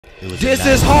This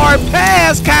is hard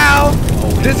pass, Kyle.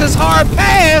 This is hard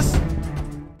pass.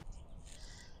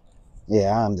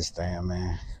 Yeah, I understand,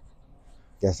 man.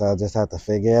 Guess I'll just have to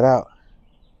figure it out.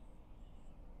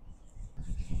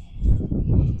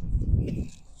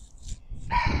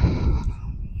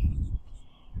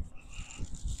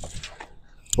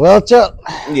 Well, Chuck.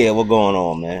 Yeah, what's going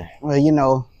on, man? Well, you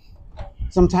know,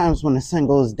 sometimes when the sun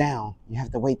goes down, you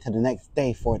have to wait till the next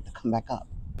day for it to come back up.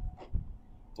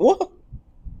 What?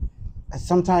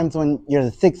 Sometimes when you're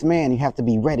the sixth man, you have to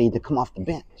be ready to come off the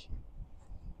bench.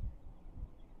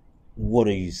 What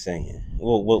are you saying?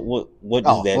 What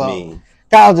does that mean?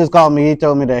 Kyle just called me. He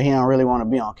told me that he don't really want to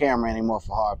be on camera anymore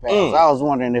for hard pass. I was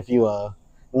wondering if you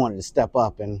wanted to step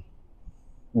up and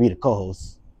be the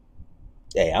co-host.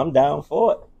 Hey, I'm down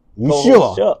for it. You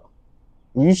sure? Chuck.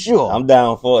 You sure? I'm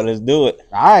down for it. Let's do it.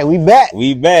 All right, we back.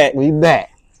 We back. We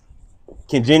back.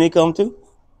 Can Jenny come too?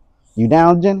 You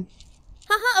down, Jenny?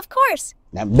 Of course.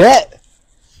 Now bet.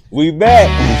 We back.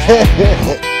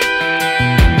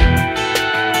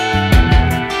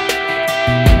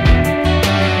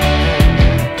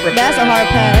 That's a hard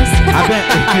pass.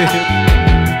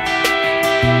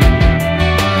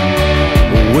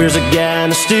 Where's a guy in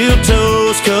the steel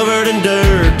toes covered in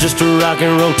dirt? Just a rock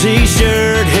and roll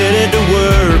t-shirt, headed to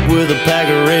work with a pack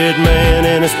of Red Man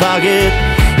in his pocket.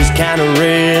 He's kind of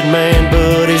red man,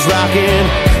 but he's rocking.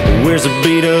 Where's a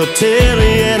beat up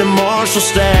Telly and a Marshall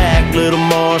stack? Little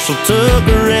Marshall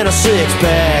Tucker and a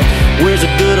six-pack. Where's the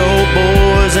good old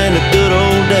boys and the good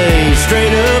old days?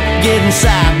 Straight up getting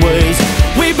sideways.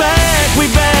 We back, we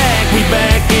back, we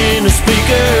back in the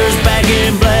speakers. Back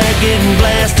in black, getting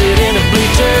blasted in the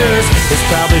bleachers. It's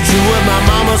probably true what my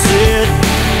mama said.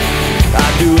 I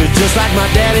do it just like my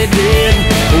daddy did.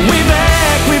 We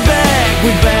back, we back,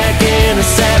 we back in the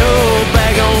saddle.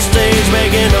 Back on stage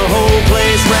making the whole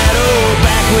place rattle.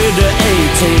 Back with the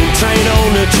 18 train on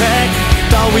the track.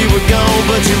 Thought we were gone,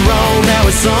 but you're wrong. Now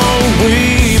it's on.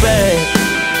 We back.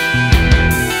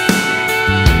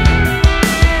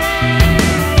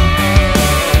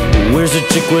 Where's a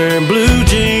chick wearing blue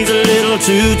jeans, a little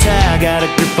too tight? Got a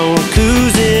grip on a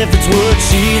koozie if it's what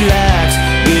she likes.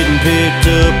 Getting picked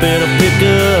up in a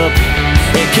pickup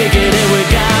and kicking it with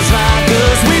guys like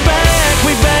us. We back,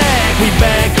 we back, we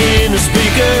back in the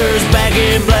speakers. Back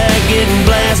in black, getting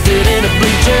blasted in the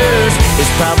bleachers.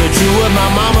 It's probably true what my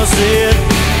mama said.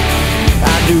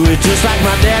 I do it just like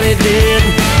my daddy did.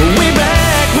 We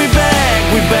back, we back,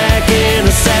 we back in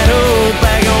the saddle.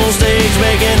 Back on stage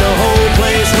making the whole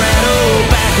place rattle.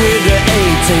 Back with the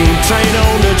 18 train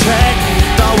on the track.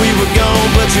 Thought we were gone,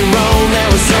 but you're wrong. That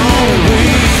was on. We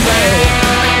back.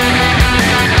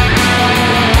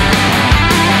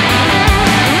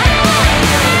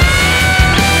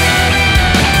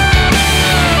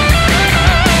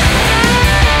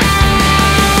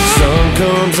 Sun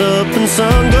comes up and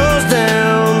sun goes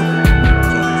down.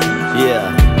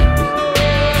 Yeah.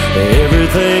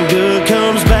 Everything good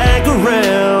comes back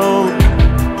around.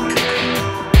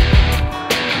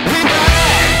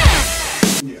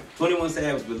 21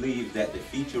 Savage believes that the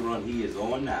feature run he is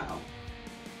on now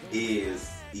is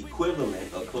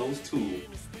equivalent or close to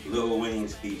Lil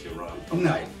Wayne's feature run.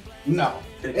 No,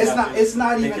 it's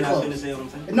not even close.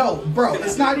 No, bro,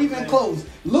 it's not even close.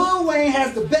 Lil Wayne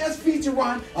has the best feature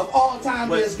run of all time.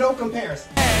 There's no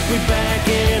comparison. We back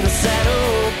in the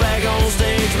saddle, back on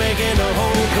stage making the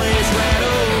whole place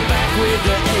rattle. Back with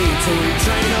the 18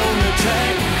 train on the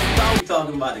track. We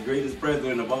talking about the greatest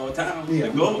president of all time. Yeah,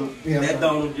 the GOAT. yeah, That's bro.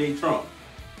 Donald J. Trump.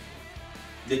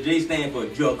 The J stand for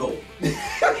Juggo.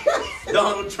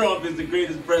 Donald Trump is the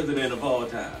greatest president of all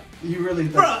time. You really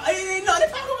think? Bro, ain't nothing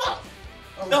to talk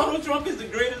about. Donald Trump is the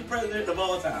greatest president of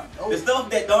all time. The stuff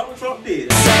that Donald Trump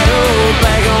did. Saddle,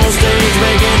 back on stage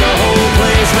making the whole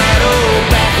place rattle.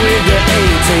 Back with the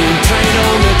 18 train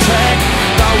on the track.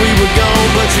 Thought we were gone,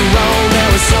 but you're wrong.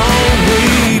 Now it's on.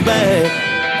 We back.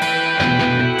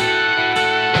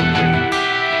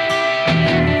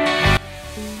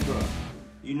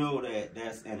 You know that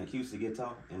that's an acoustic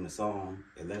guitar in the song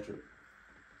Electric?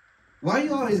 Why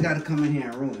you always gotta come in here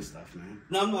and ruin stuff, man?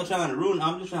 No, I'm not trying to ruin it.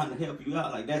 I'm just trying to help you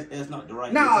out. Like, that's not the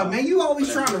right Nah, guitar. man, you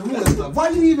always trying to ruin stuff. Why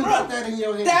you even put that in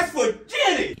your head? That's for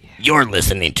Jenny! You're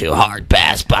listening to Hard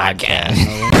Pass Podcast.